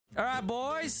All right,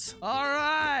 boys. All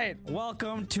right.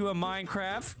 Welcome to a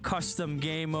Minecraft custom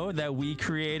game mode that we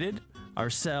created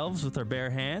ourselves with our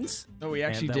bare hands. No, we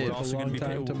actually did. We're also going to be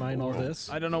paying to mine all this.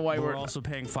 I don't know why we're also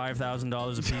paying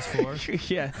 $5,000 a piece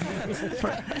for. Yeah,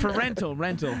 for rental,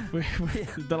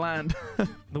 the land.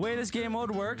 The way this game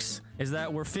mode works is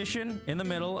that we're fishing in the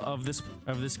middle of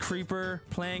this creeper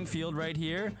playing field right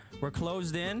here. We're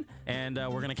closed in, and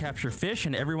we're gonna capture fish.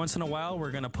 And every once in a while,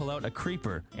 we're gonna pull out a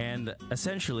creeper. And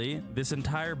essentially, this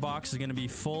entire box is gonna be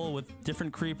full with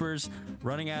different creepers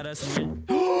running at us. And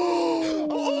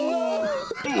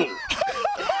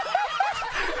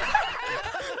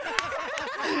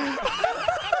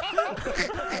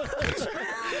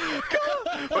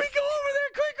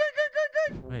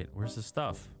Wait, where's the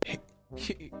stuff?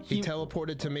 He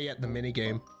teleported to me at the mini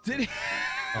game. Did he?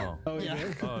 Oh yeah.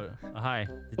 Oh, hi.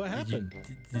 What happened?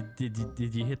 Did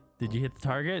you hit the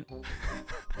target?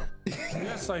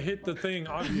 Yes, I hit the thing,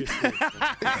 obviously.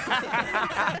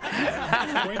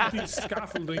 20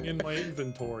 scaffolding in my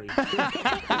inventory. Did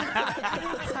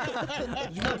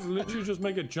you guys literally just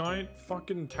make a giant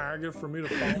fucking target for me to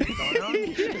fall and die on?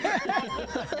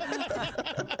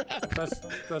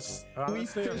 That's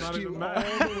honestly, I'm not even mad.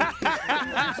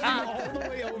 All the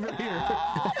way over here.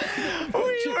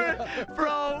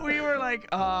 We were like,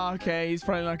 oh, okay, he's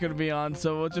probably not gonna be on,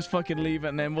 so we'll just fucking leave it,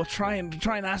 and then we'll try and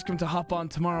ask him to hop on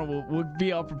tomorrow. We'll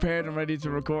be all prepared and ready to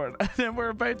record. And then we're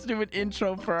about to do an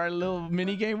intro for our little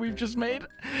mini game we've just made,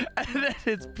 and then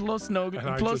it's plus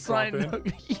sign.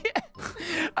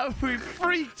 Yeah, and we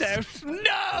freaked out.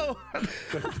 No.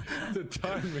 The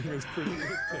timing is pretty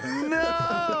good.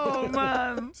 No,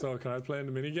 man. So can I play in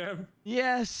the mini game?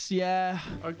 Yes, yeah.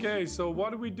 Okay, so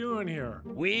what are we doing here?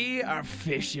 We are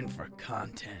fishing for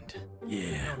content.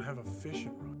 I don't have a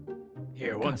fishing rod.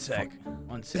 Here, one sec.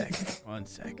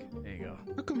 There you go.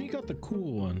 How come he got the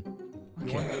cool one?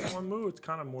 You want this one, Moo? It's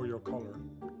kind of more your color.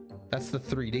 That's the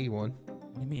 3D one.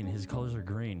 What do you mean? His colors are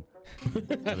green.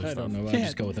 I don't know. I'll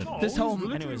just go with it. Oh, This whole- he's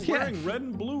literally anyways, wearing red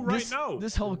and blue right now.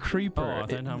 This whole creeper.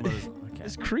 Okay.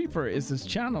 This creeper is his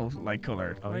channel like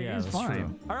color. Oh Like, yeah, he's that's fine.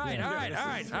 true. All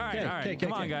right.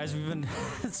 Come on, guys.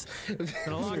 It's been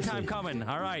a long time coming.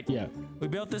 All right. Yeah. We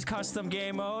built this custom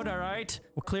game mode. All right.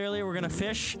 Well, clearly we're gonna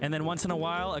fish, and then once in a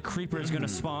while a creeper is gonna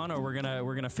spawn, or we're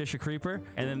gonna fish a creeper,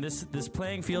 and then this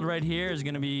playing field right here is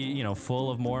gonna be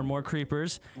full of more and more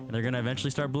creepers, and they're gonna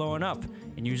eventually start blowing up,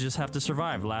 and you just have to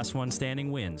survive. Last one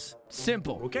standing wins.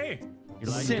 Simple. Okay. You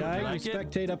like Simple. it? Guy, You you like it?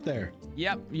 spectate up there.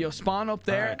 Yep, you'll spawn up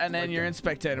there, Alright, and then you're in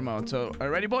spectator mode. So, are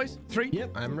you ready, boys? 3.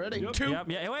 Yep. I'm ready. Yep. 2.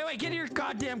 Yep. Yeah. Wait. Get in your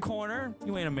goddamn corner.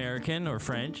 You ain't American or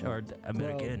French or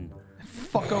American.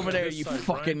 Fuck over there, This you side,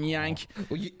 fucking Brian. yank.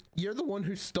 Well, you're the one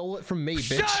who stole it from me,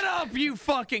 bitch. Shut up, you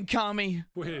fucking commie.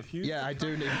 Wait, you? Yeah, I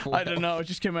do need full I don't know, it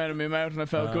just came out of my mouth and I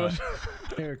felt good.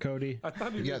 Here, Cody. I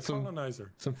thought you You were got some-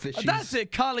 colonizer. some fishies. That's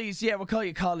it, collies. Yeah, we'll call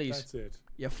you collies. That's it.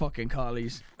 You fucking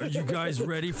collies. Are you guys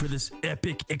ready for this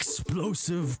epic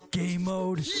explosive game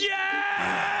mode?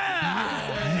 Yeah!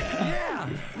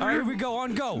 All right, here we go.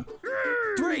 On go.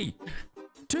 3,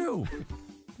 2,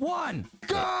 1,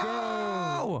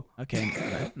 go!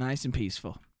 Okay, nice and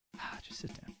peaceful. Just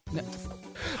sit down. No.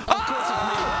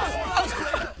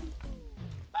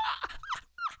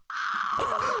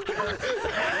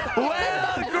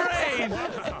 Well, great. All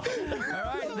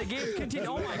right, the game continues.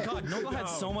 Oh my God, Nova had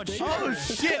so much shit. Oh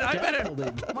shit! I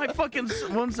better. My fucking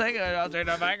 1 second. I'll turn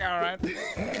it back. All right.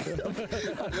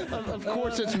 Of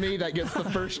course, it's me that gets the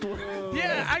first one.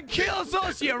 Yeah, and kills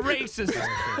us, you racist.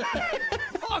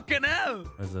 Fucking hell.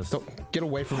 What is this? Don't get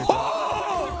away from me.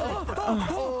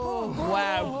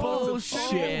 Wow,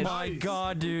 bullshit. Oh my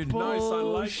God, dude. Nice, I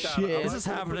like that. Bullshit. This is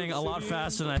happening a lot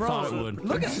faster than I thought it would.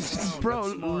 Look at, bro.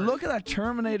 Look at that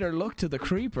Terminator look to the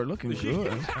creeper, looking good.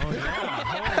 Oh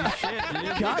yeah. Holy shit,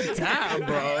 dude. God damn,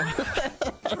 bro.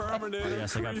 Terminator.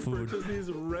 Yes, I got creeper, food. Just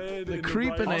these red The and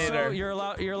creepinator. white- Also,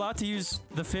 you're allowed to use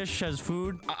the fish as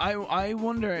food. I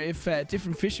wonder if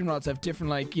different fishing rods have different,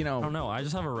 like, you I don't know. know. I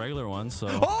just have a regular one, so.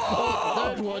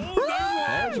 There's one.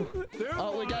 There's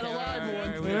Oh, we got a live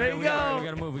one. There you go. We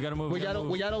gotta move. We gotta move. We got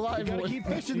a live Gotta one. keep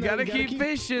fishing. You though. gotta keep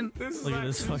fishing. This is Look at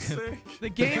this actually fucking- sick. The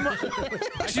game. I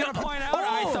just gotta point out.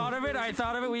 I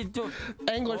thought of it. We do.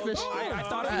 Anglerfish. I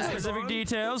thought of the specific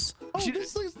details. Do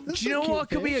you know what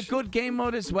could be a good game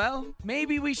mode as well?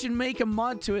 Maybe we should make a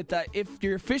mod to it that if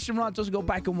your fishing rod doesn't go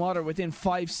back in water within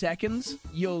 5 seconds,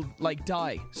 you'll like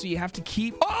die. So you have to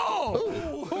keep.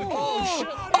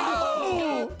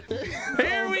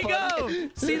 Here we go.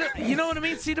 See the, you know what I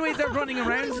mean? See the way they're running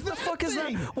around? What the fuck is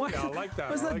that? What? Yeah, I like that.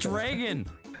 What's I that like dragon?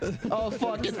 Oh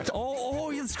fuck!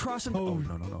 It's crossing. Oh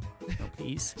no,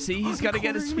 please. See, he's got to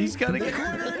get his. He's got to get.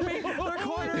 Cornering me. They're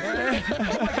cornering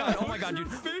Oh my god,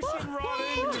 dude. Fishing rod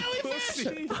in your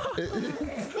pussy.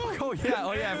 Oh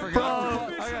yeah, I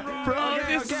forgot. Bro,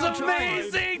 this is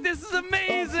amazing. This is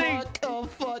amazing. Oh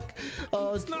fuck.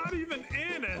 Oh, It's not even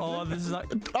in it. Oh, this is not.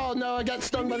 oh no, I got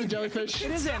stung by the jellyfish.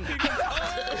 It isn't.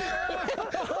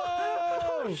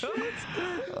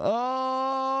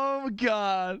 Oh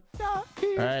god. All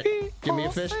right, give me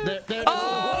a fish. There it is.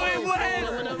 Oh, it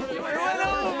went over.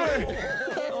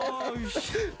 Oh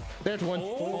shit. There's one.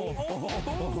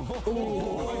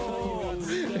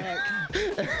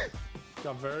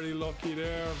 Got very lucky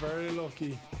there. Very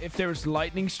lucky. If there's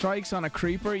lightning strikes on a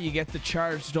creeper, you get the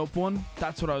charged up one.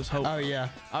 That's what I was hoping. Oh yeah.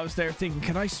 I was there thinking,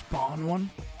 can I spawn one?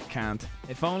 Can't.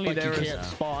 If only Like there you was. can't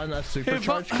spawn a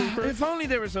supercharged creeper. If only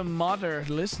there was a modder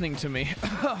listening to me.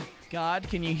 God,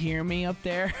 can you hear me up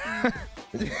there?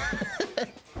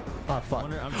 Oh fuck.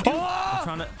 I'm Oh!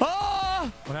 trying to.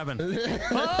 Oh! What happened?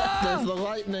 There's the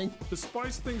lightning. To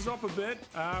spice things up a bit,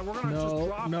 we're gonna just No,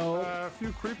 drop no. a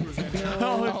few creepers in.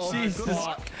 Oh, Jesus.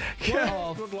 Fuck.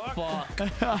 Oh Good luck.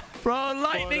 fuck. Bro,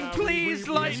 lightning, But, please,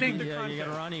 lightning. Yeah, you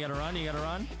gotta run.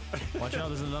 Watch out,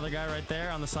 there's another guy right there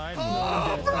on the side.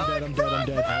 I'm dead.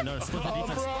 No, split the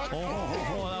defense.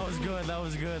 Oh, that was good. That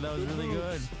was really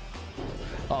good.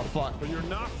 Oh fuck. But you're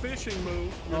not fishing, Moo.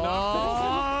 You're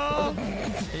Oh,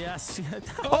 Yes.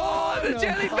 oh, the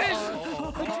jellyfish.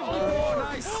 Oh,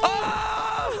 nice.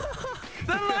 Oh,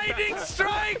 the lightning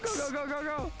strikes.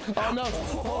 Go. Oh no.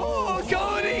 Oh,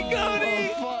 Cody.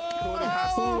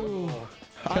 Oh,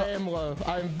 I am low.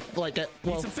 I'm like at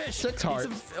Eat some fish. 6 Eat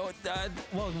hearts. some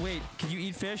well, wait. Can you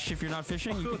eat fish if you're not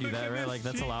fishing? You can do that, right? Like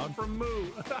that's allowed. From Moo.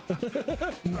 trying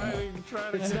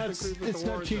to It's get not, the creeper it's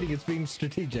not towards cheating, him. it's being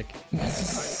strategic.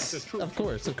 It's true. Of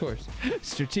course.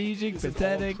 Strategic, This is all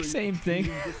pathetic, creep- same thing.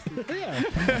 Yeah.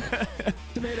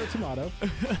 Tomato. All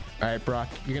right, Brock.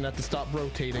 You're gonna have to stop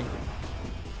rotating.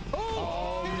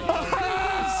 Oh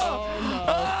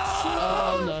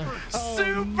no.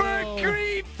 Super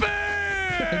creeper!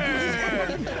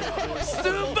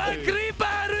 Super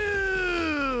creeper!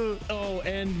 Oh,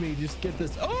 and me. Just get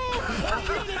this. Oh!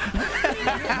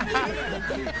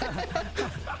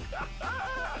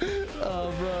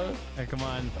 Oh, bro. Hey, come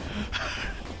on.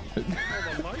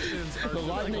 The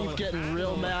lightning's getting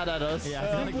real mad at us. Yeah, I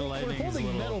feel like the We're lightning is a holding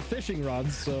little metal fishing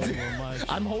rods, so. much.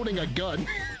 I'm holding a gun.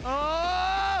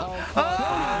 Oh!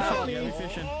 Yeah, we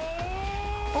fishing.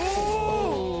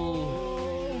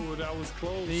 Oh, that was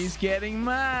close. He's getting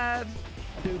mad.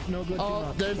 Dude, no good.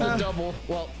 Oh, there's the double.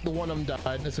 Well, the one of them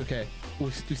died. That's okay. We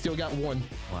still got one.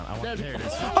 Hold on, there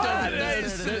it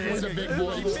is. There's the big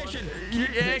boy. Keep fishing.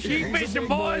 Yeah, keep fishing,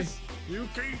 boys. You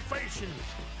keep fishing.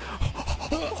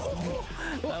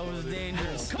 That was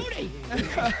dangerous. Cody!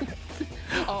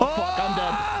 Oh, fuck. I'm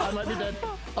dead. I might be dead.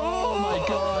 Oh, my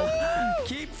God.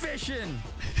 Keep fishing.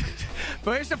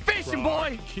 Where's the fishing,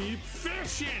 boy? Keep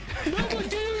fishing. Oh,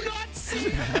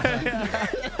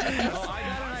 I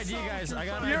got an idea, guys. I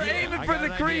got an You're idea. aiming I for got the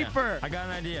an idea. creeper. I got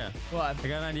an idea. What? I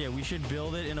got an idea. We should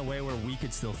build it in a way where we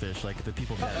could still fish, like the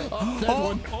people can. There's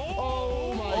one.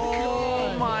 Oh, my God.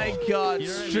 Oh my God! You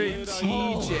know what I mean?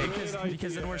 Strategic.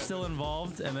 Because then we're still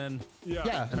involved, and then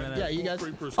Yeah, then yeah, you guys.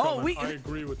 Creepers Oh, coming. we- I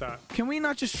agree with that. Can we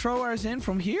not just throw ours in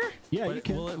from here? Yeah, you but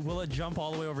can. will it jump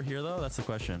all the way over here though? That's the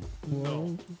question.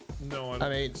 No, I don't I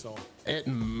mean- think so. It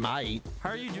might. How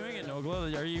are you doing it,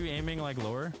 Nogla? Are you aiming like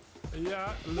lower?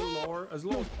 Yeah, a little lower, as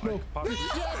low as possible.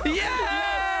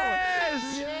 Yes!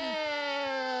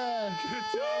 Yeah!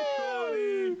 Good job,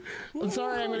 Cody. I'm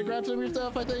sorry. I'm going to grab some of your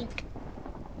stuff, I think.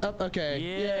 Oh, okay.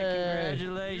 Yeah, Yay.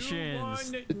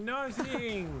 congratulations. You won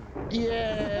nothing.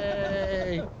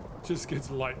 Yay! Just gets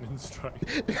lightning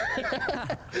strike.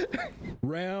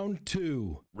 Round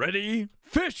 2. Ready?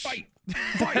 Fish! Fight!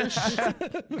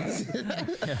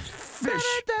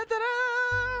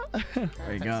 There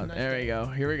we go. There we go.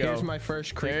 Here we go. Here's my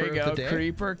first There creeper you of go. the day.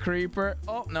 Creeper.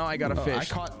 Oh, no, I got a Oh,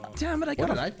 fish. I caught. Damn it, I got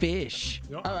What a did I- fish.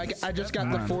 Yep. Oh, I just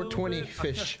got the 420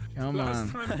 fish. Come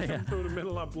Last on. time I came through the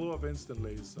middle, I blew up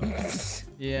instantly. So.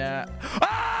 Yeah.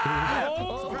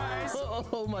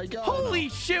 Oh my God! Holy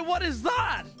shit, what is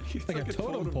that? It's Like a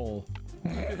totem pole.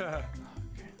 Yeah.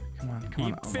 Come on.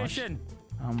 Keep fishing.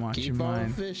 I'm watching Keep on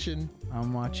mine. fishing.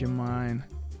 I'm watching mine.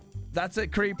 That's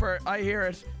it, creeper. I hear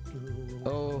it.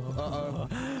 Oh,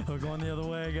 We're going the other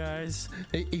way, guys.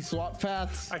 he swapped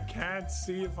paths. I can't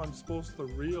see if I'm supposed to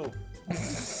reel.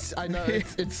 I know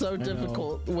it's so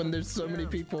difficult when there's so many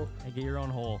people. Hey, get your own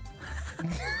hole.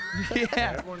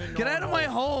 Yeah. Everyone in Get our out of my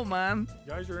hole. hole, man.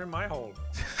 You guys are in my hole.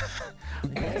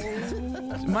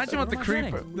 Imagine what the am I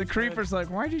creeper. getting? The creeper's like,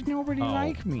 why did nobody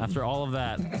like me? After all of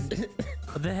that.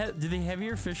 But do the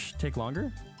heavier fish take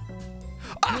longer?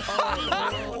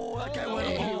 Oh, that guy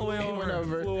went all the way He went over.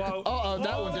 over. Flew out. Oh,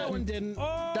 that one didn't.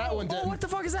 That one Oh, didn't. what the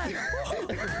fuck is that?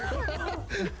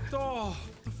 Oh,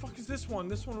 the fuck is this one?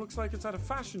 This one looks like it's at a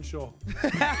fashion show.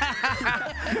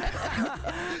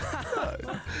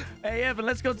 Hey, Evan,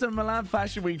 let's go to the Milan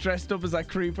Fashion Week dressed up as that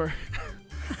creeper.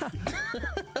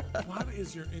 What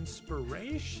is your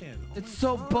inspiration? Oh It's my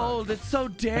so God. bold. It's so I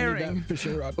need daring. that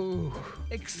fishing rod. Ooh.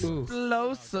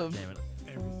 Explosive. Damn it.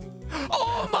 Everything.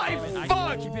 Oh my fuck!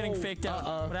 I keep getting faked out.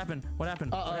 What happened? What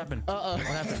happened? What happened? What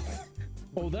happened?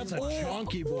 Oh, that's a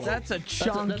chunky boy. That's a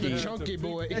chunky. That's a chunky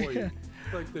boy.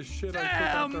 Like the shit I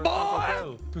Damn, took out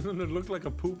there. Doesn't it look like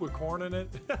a poop with corn in it?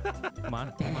 Come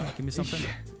on, give me something.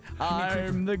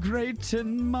 I'm the great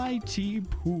and mighty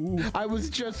Pooh. I was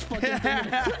just fucking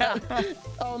thinking that.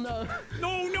 Oh no.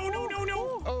 No, no, no, no,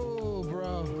 no. Oh,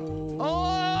 bro. Oh,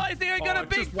 I think I got a it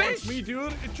big just wants fish. me,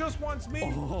 dude. It just wants me.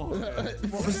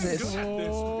 What was this? Good at this.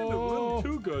 We're getting a little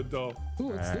too good, though. Ooh,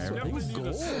 what's this one? Definitely need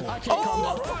a I can't calm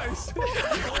down. Christ.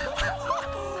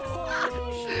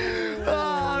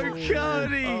 Oh,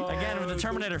 Cody. Again with the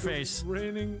Terminator face.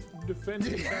 Reigning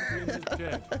defending champion is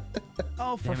dead.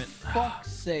 Oh, for Damn it.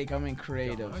 fuck's sake, I'm in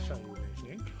creative. I saw you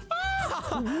raging.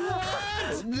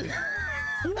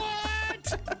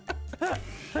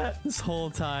 This whole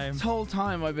time. This whole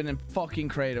time I've been in fucking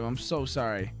creative. I'm so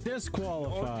sorry.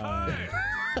 Disqualified.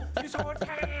 It's all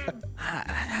time.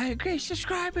 Great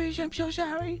subscribers, I'm so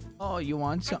sorry. Oh, you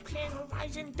want some? Playing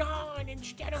Horizon Dawn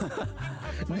instead of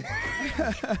subscribers.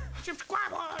 Yeah.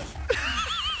 Subscribe.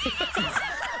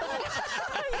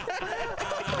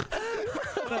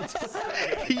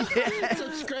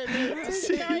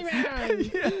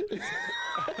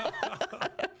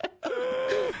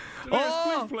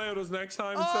 Please play with us next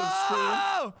time instead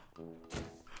of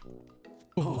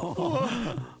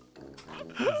screaming.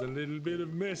 There's a little bit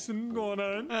of messing going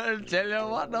on. I'll tell you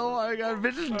what, no, I got a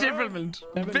bit of development.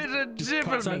 Bit of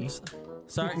development.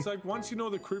 Sorry. It's like once you know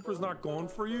the creeper's not going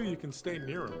for you, you can stay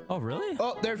near him. Oh, really?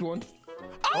 Oh, there's one.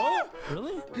 Oh,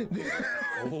 Really?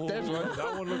 There's one.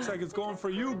 that one looks like it's going for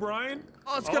you, Brian.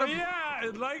 Oh, it's got a... yeah,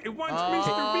 it wants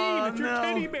Mr. Bean. It's your no.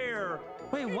 teddy bear.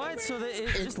 Wait, what? So that it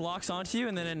just locks onto you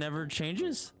and then it never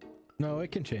changes? No,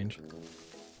 it can change.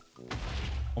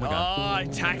 Oh my god.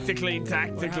 Oh, tactically. How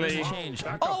does it change?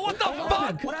 Oh, what the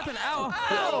fuck? What happened? Ow!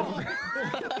 Oh!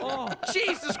 Oh,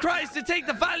 Jesus Christ, to take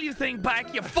the value thing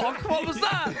back, you fuck. What was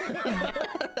that?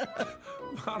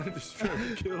 How to destroy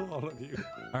and kill all of you.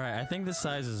 All right, I think this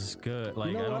size is good.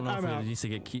 Like, You know I don't what? know if I'm it out. needs to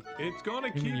get keep. It's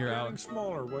gonna mean, keep you're getting out.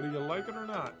 smaller, whether you like it or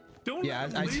not. Don't Yeah,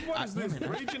 believe what is this?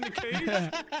 Rage in the cage?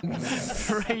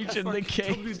 Rage in the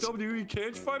cage. WWE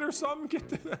cage fight or something? Get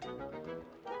that. Did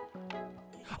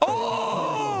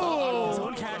Oh!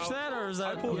 someone catch that, or is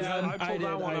I that? pulled, Yeah, I pulled I that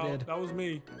did, one I out. did. That was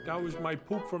me. That was my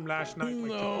poop from last night. My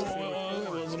No, toes. it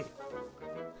wasn't.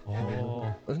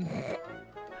 Oh.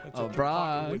 That's Oh, a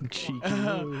Brock. lick. Cheeky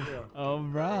move. Yeah. Oh,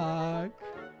 Brock.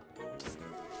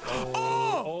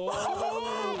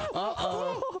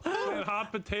 Oh. That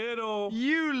hot potato.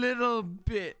 You little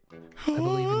bit. I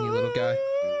believe in you, little guy.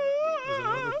 There's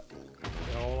another.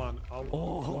 Yeah, hold on.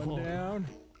 One down.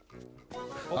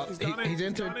 Oh, he's got it. He's got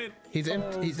entered. it.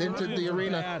 He's entered the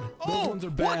arena. Bad. Those Oh, ones are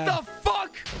what bad. the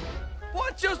fuck?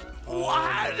 What just...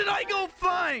 How did I go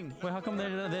flying? Wait, how come they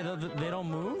don't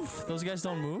move? Those guys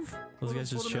don't move? Those guys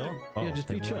just put 'em chill? in. Oh, Yeah, just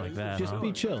they be move chill. like that, Just huh?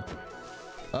 be chill.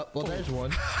 Oh, well, there's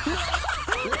one.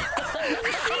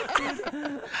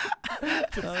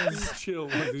 He's chill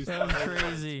with these. That was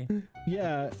crazy.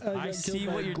 Yeah. I got see killed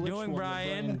by what a you're glitch doing, one that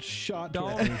Brian. Shot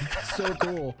Don't- at me. So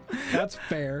cool. That's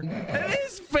fair. It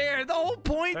is fair. The whole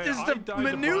point Hey, is I to died to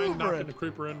Brian maneuver knocking it. the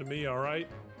creeper into me, all right?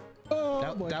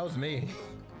 Oh, boy. That was me.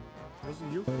 Was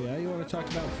it you? Oh, yeah, you want to talk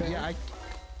about fair? Yeah,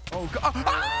 Oh, God.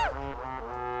 Ah!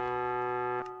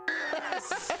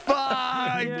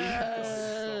 Fuck.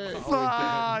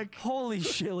 Fuck. Holy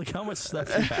shit, look how much stuff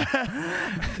you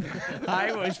have.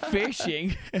 I was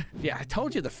fishing. Yeah, I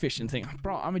told you the fishing thing.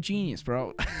 Bro, I'm a genius,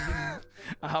 bro.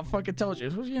 I fucking told you.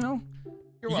 You know?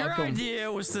 You're Your welcome.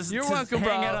 idea was to, You're to welcome,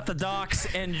 hang bro. out at the docks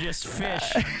and just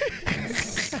fish.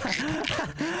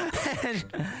 And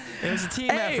it was a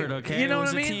team effort, okay? You know it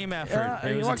was what I mean? a team effort.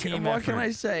 It was a team what effort. can I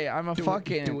say? I'm a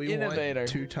fucking do we innovator. want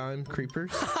two-time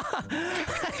creepers?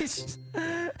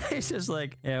 He's just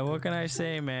like, yeah, what can I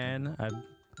say, man?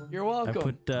 You're I welcome.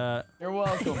 put. You're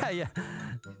welcome. Yeah.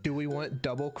 Do we want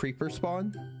double creeper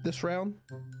spawn this round?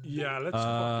 Yeah, let's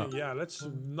let's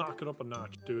knock it up a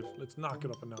notch, dude. Let's knock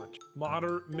it up a notch.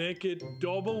 Make it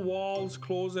double walls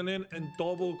closing in and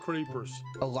double creepers.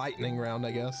 A lightning round,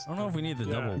 I guess. I don't know if we need the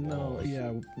Yeah. double. No, walls.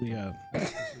 yeah.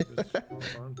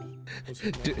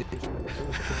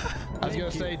 I was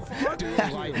gonna say, do a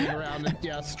lightning round and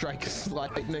yeah, strike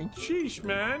lightning. Sheesh,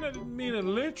 man. I didn't mean it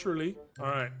literally. All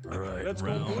right. Let's go,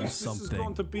 round boys. This is something.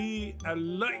 going to be a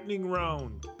lightning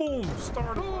round. Boom.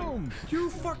 Start. Boom. You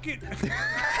fucking.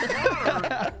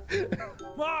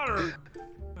 Water.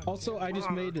 Also, I just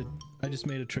made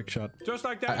a trick shot. Just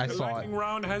like that, I the saw lightning it.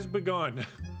 round has begun.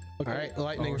 All right,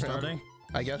 lightning round. Starting.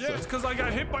 I guess. Yes, because I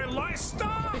got hit by light.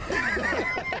 Stop!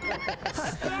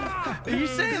 Stop! You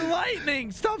saying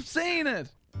lightning? Stop saying it.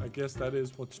 I guess that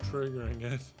is what's triggering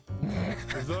it.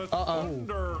 The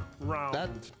thunder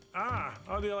round.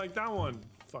 How do you like that one?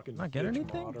 Fucking Not get bitch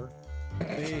anything? modder.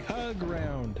 A hug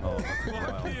round. Oh,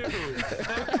 Fuck you.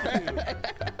 Fuck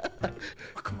you.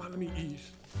 Oh, come on, let me eat.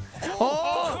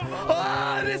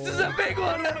 Oh, this is a big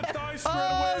one. Dice right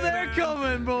Oh, away, they're man. coming,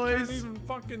 Can't boys. even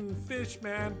fucking fish,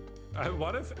 man.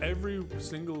 What if every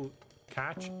single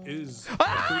catch is?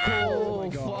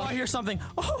 oh, I hear something.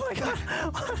 Oh my god.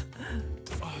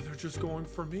 Oh, they're just going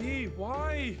for me.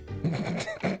 Why?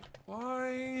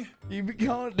 Why? You be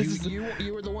going. This is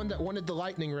You were the one that wanted the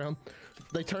lightning round.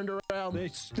 They turned around. They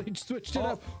switched it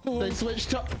up. They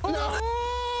switched up. No!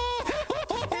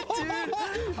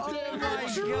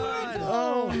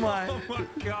 Oh my. Oh my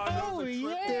god. Oh that was a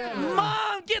trick. yeah.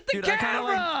 Mom, get the Dude, I kinda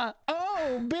camera.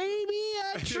 Oh baby,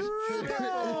 a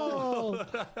triple.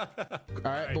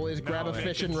 All right, boys, grab a Now make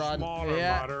fishing it rod. Smaller,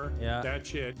 Yeah. Matter. Yeah.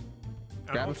 That's it. And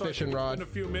Grab a also, fishing it's rod. In a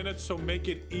few minutes, so make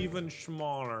it even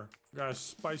smaller. Gotta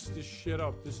spice this shit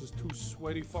up. This is two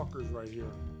sweaty fuckers right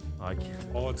here. I can't.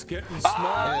 Oh, it's getting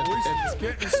small. It's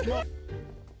getting small.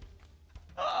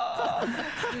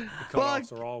 The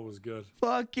cutoffs are always good.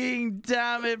 Fucking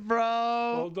damn it, bro.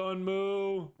 Well done,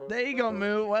 Moo. There you go,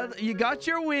 Moo. Well, you got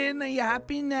your win. Are you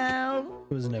happy now?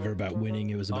 It was never about winning.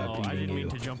 It was about Oh, I beating didn't you. mean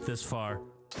to jump this far.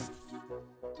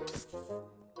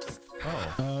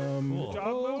 Oh. Good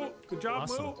job, Moo. Good job,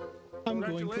 Awesome. Moo. I'm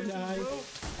going to Congratulations, die. Moo.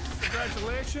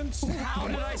 Congratulations. How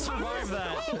did I survive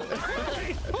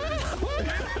that?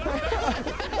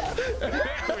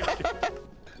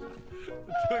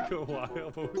 It took a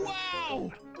while, but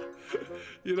wow!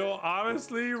 You know,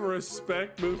 honestly,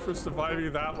 respect Moo for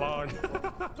surviving that long.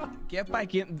 Get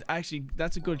back in. Actually,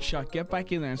 that's a good shot. Get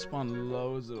back in there and spawn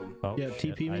loads of them. Oh, Yeah,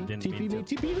 shit, TP I me, didn't TP mean me,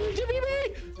 to. TP me,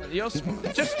 TP me. Yo,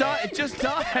 just die. Just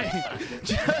die.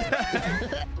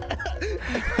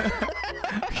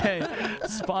 Okay,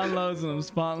 spawn loads of them.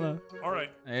 Spawn loads. All right,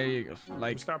 There you go.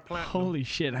 Like, start planting. holy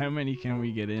shit, how many can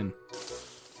we get in?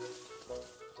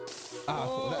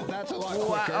 That's a lot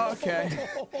quicker. Wow, okay.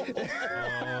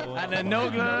 And then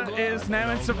Nogla is now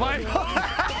in survival.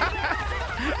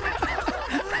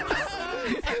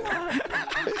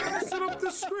 Set up the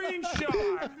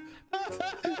screenshot.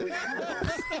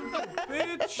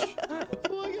 Bitch.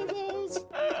 Look at those.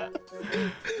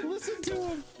 Listen to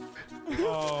him.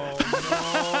 Oh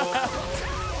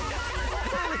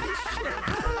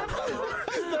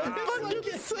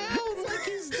It sounds like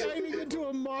he's diving into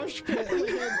a mosh pit.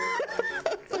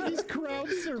 Like he's crowd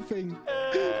surfing.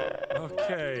 no.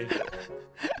 Okay.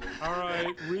 All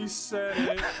right, reset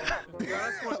it.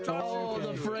 That's what Oh,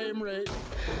 the frame rate.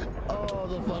 Oh,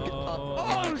 the fucking.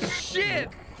 Oh shit!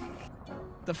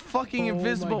 The fucking Oh my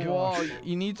invisible gosh. wall.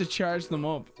 You need to charge them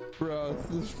up. Bro,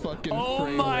 this fucking Oh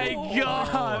frame my rate. god!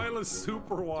 pile of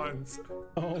super ones.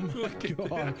 Oh my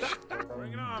god.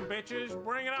 Bring it on, bitches.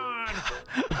 Bring it on.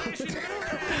 I should do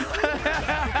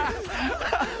that.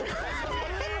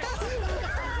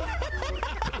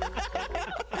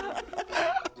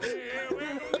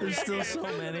 There's still so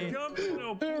many.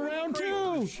 Round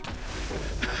two.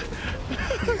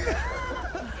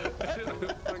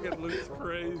 Fucking looks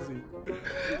crazy.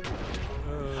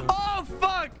 Oh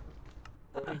fuck!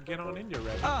 Get on in, you're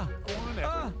ready. Go on,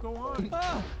 Evan. Go on.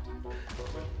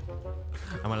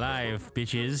 I'm alive,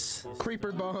 bitches.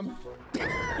 Creeper bomb.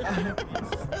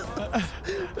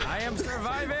 I am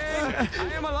surviving. I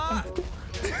am alive.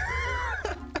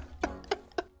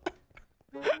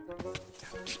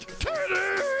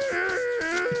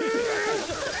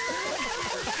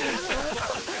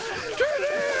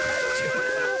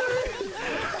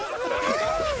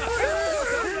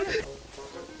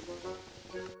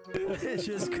 It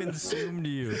just consumed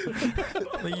you.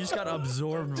 Like you just got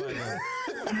absorbed by that.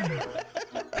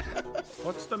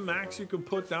 What's the max you can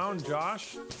put down,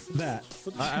 Josh? That.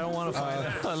 I don't want to find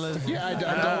out. Unless, Yeah, I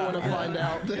don't want to find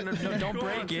out. no, don't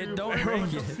break it. Don't My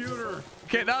break it. computer.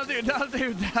 Okay, that'll do.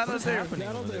 What's happening?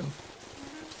 That'll do.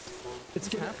 It's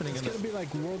happening It's in gonna be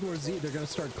like World War Z. They're gonna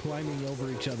start climbing over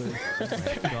each other.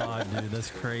 God, dude,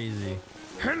 that's crazy.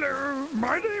 Hello,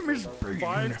 my name is Bean.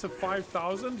 5 to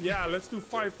 5,000? Yeah, let's do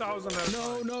 5,000 at a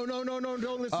time. No,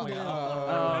 don't listen to him.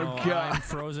 Oh God. I'm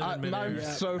frozen in midair. I'm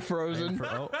so frozen.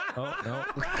 Oh, no.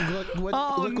 Look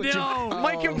Oh what no,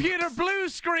 my oh. computer blue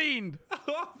screened.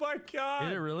 Oh my god!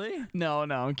 Did it really? No,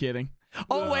 I'm kidding.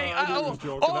 Oh No, wait, I knew he was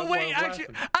joking. That's why I was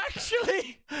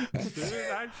actually, Did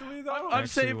it actually though? I'm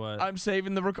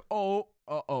saving the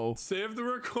uh-oh. Save the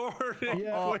recording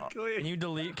Yeah. quickly. Can you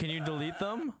delete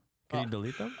them? Can you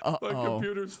delete them? My Uh-oh.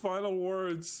 computer's final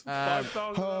words.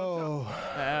 5,000. Oh.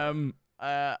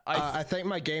 I think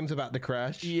my game's about to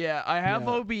crash. Yeah, I have Yeah.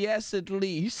 OBS at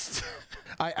least.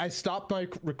 I stopped my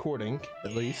recording,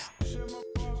 at least.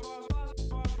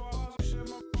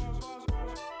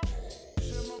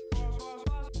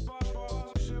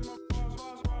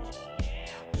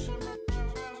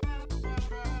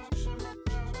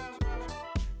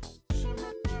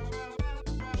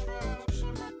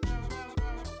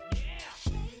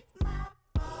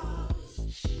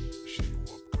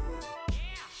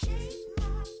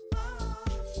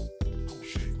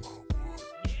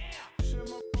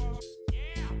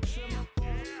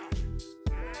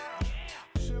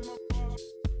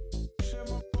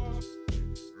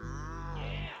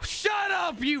 Shut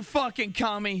up, you fucking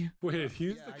commie. Wait,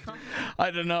 use the.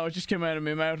 I don't know, it just came out of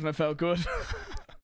my mouth and I felt good.